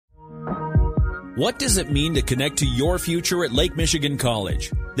What does it mean to connect to your future at Lake Michigan College?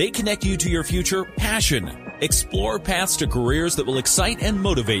 They connect you to your future passion. Explore paths to careers that will excite and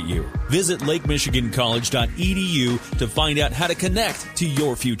motivate you. Visit lakemichigancollege.edu to find out how to connect to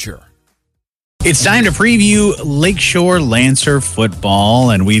your future. It's time to preview Lakeshore Lancer football,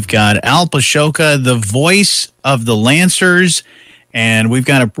 and we've got Al Pashoka, the voice of the Lancers, and we've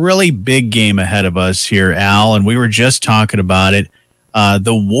got a really big game ahead of us here, Al, and we were just talking about it.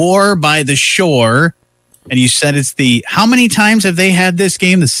 The War by the Shore, and you said it's how many times have they had this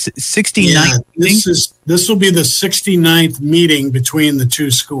game? The 69th meeting? This will be the 69th meeting between the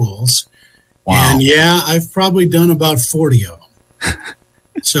two schools. Wow. And I've probably done about 40 of them.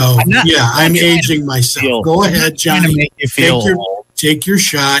 So, I'm aging myself. Go ahead, Johnny. Make you feel take your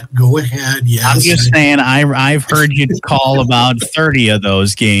shot. Go ahead. Yes. I'm just saying, I've heard you call about 30 of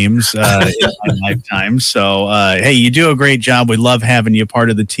those games in my lifetime. So, hey, you do a great job. We love having you part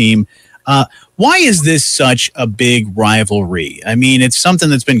of the team. Why is this such a big rivalry? I mean, it's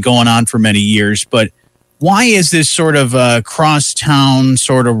something that's been going on for many years, but why is this sort of cross-town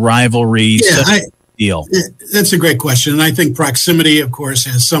sort of rivalry deal? That's a great question. And I think proximity, of course,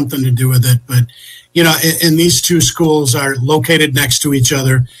 has something to do with it. But, and these two schools are located next to each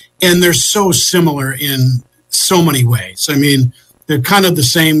other, and they're so similar in so many ways. I mean, they're kind of the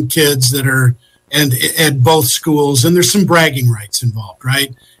same kids that are at both schools, and there's some bragging rights involved,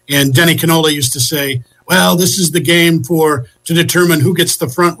 right? And Denny Canola used to say, well, this is the game to determine who gets the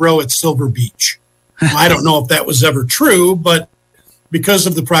front row at Silver Beach. Well, I don't know if that was ever true, but because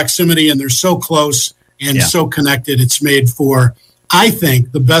of the proximity and they're so close and so connected, it's made for, I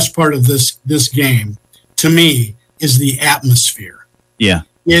think, the best part of this game, to me, is the atmosphere. Yeah.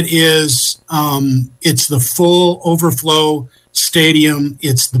 It is, it's the full overflow stadium.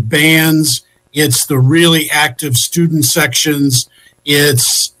 It's the bands. It's the really active student sections.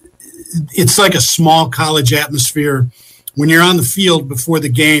 It's like a small college atmosphere. When you're on the field before the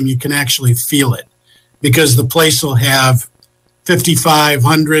game, you can actually feel it because the place will have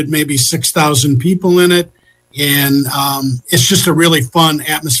 5,500, maybe 6,000 people in it. And it's just a really fun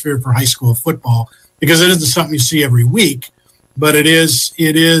atmosphere for high school football because it isn't something you see every week, but it's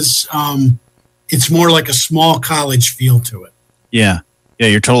more like a small college feel to it. Yeah. Yeah,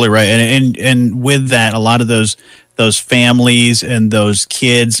 you're totally right. And with that, a lot of those families and those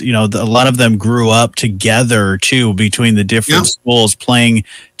kids, a lot of them grew up together too, between the different schools playing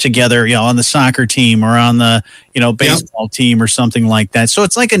together, on the soccer team or on the, baseball team or something like that. So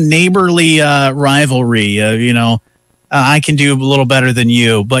it's like a neighborly rivalry. I can do a little better than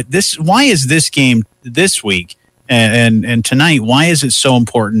you, but why is this game this week and tonight? Why is it so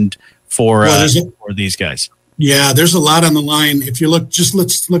important for these guys? Yeah, there's a lot on the line. If you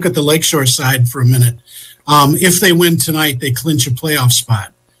let's look at the Lakeshore side for a minute. If they win tonight, they clinch a playoff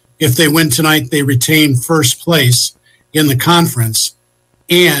spot. If they win tonight, they retain first place in the conference.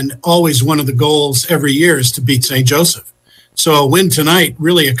 And always one of the goals every year is to beat St. Joseph. So a win tonight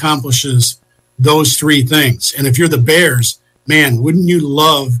really accomplishes those three things. And if you're the Bears, man, wouldn't you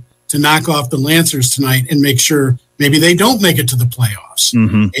love to knock off the Lancers tonight and make sure maybe they don't make it to the playoffs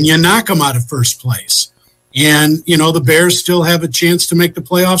and you knock them out of first place. And, the Bears still have a chance to make the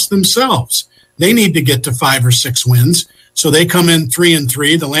playoffs themselves. They need to get to 5 or 6 wins. So they come in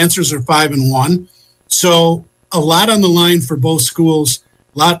 3-3. The Lancers are 5-1. So a lot on the line for both schools,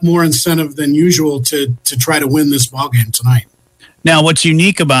 a lot more incentive than usual to try to win this ballgame tonight. Now, what's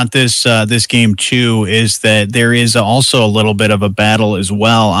unique about this game, too, is that there is also a little bit of a battle as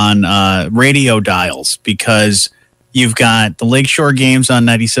well on radio dials because you've got the Lakeshore games on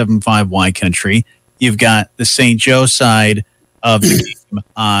 97.5 Y Country. You've got the St. Joe side of the game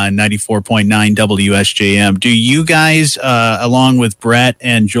on 94.9 WSJM. Do you guys, along with Brett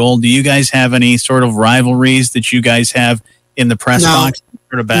and Joel, do you guys have any sort of rivalries that you guys have in the press box?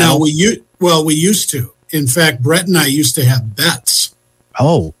 No, we used to. In fact, Brett and I used to have bets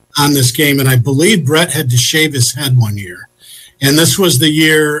on this game, and I believe Brett had to shave his head one year. And this was the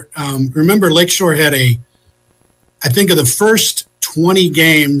year, remember Lakeshore had I think of the first 20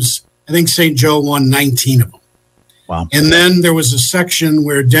 games, I think St. Joe won 19 of them. Wow. And then there was a section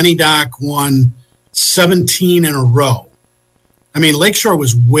where Denny Doc won 17 in a row. I mean, Lakeshore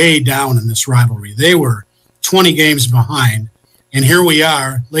was way down in this rivalry. They were 20 games behind. And here we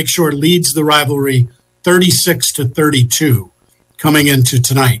are. Lakeshore leads the rivalry 36-32 coming into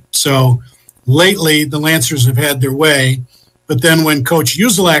tonight. So lately, the Lancers have had their way. But then when Coach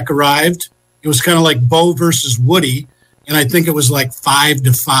Uzelak arrived, it was kind of like Bo versus Woody. And I think it was like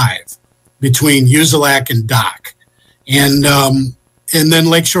 5-5 between Uzelak and Doc. And then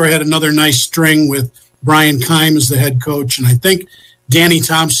Lakeshore had another nice string with Brian Keim as the head coach. And I think Danny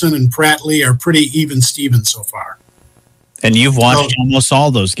Thompson and Pratt Lee are pretty even Steven so far. And you've watched almost all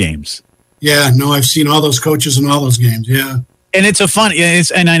those games. Yeah, no, I've seen all those coaches in all those games. Yeah. And it's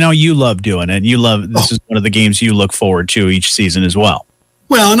and I know you love doing it. This is one of the games you look forward to each season as well.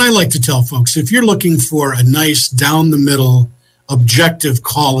 Well, and I like to tell folks, if you're looking for a nice down the middle objective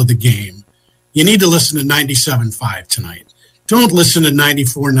call of the game, you need to listen to 97.5 tonight. Don't listen to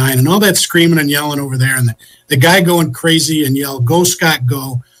 94.9 and all that screaming and yelling over there and the guy going crazy and yell, "Go Scott,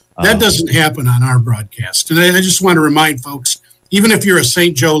 go." That doesn't happen on our broadcast. And I just want to remind folks, even if you're a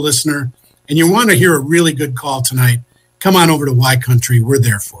St. Joe listener and you want to hear a really good call tonight, come on over to Y Country. We're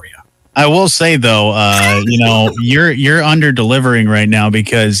there for you. I will say though, you're under delivering right now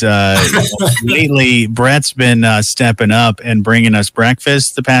because lately Brett's been stepping up and bringing us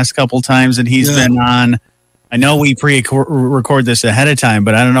breakfast the past couple times, and he's been on. I know we pre-record this ahead of time,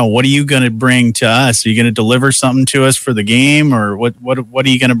 but I don't know. What are you going to bring to us? Are you going to deliver something to us for the game, or what are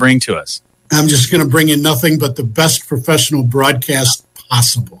you going to bring to us? I'm just going to bring in nothing but the best professional broadcast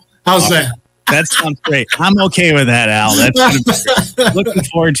possible. How's that? That sounds great. I'm okay with that, Al. That's looking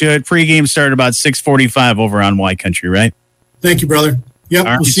forward to it. Pre-game start about 6:45 over on Y Country, right? Thank you, brother. Yep,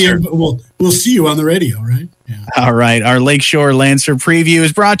 right, we'll see you. We'll see you on the radio, right? Yeah. All right. Our Lakeshore Lancer preview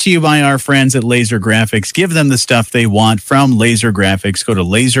is brought to you by our friends at Laser Graphics. Give them the stuff they want from Laser Graphics. Go to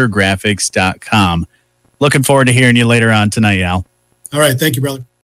lasergraphics.com. Looking forward to hearing you later on tonight, Al. All right. Thank you, brother.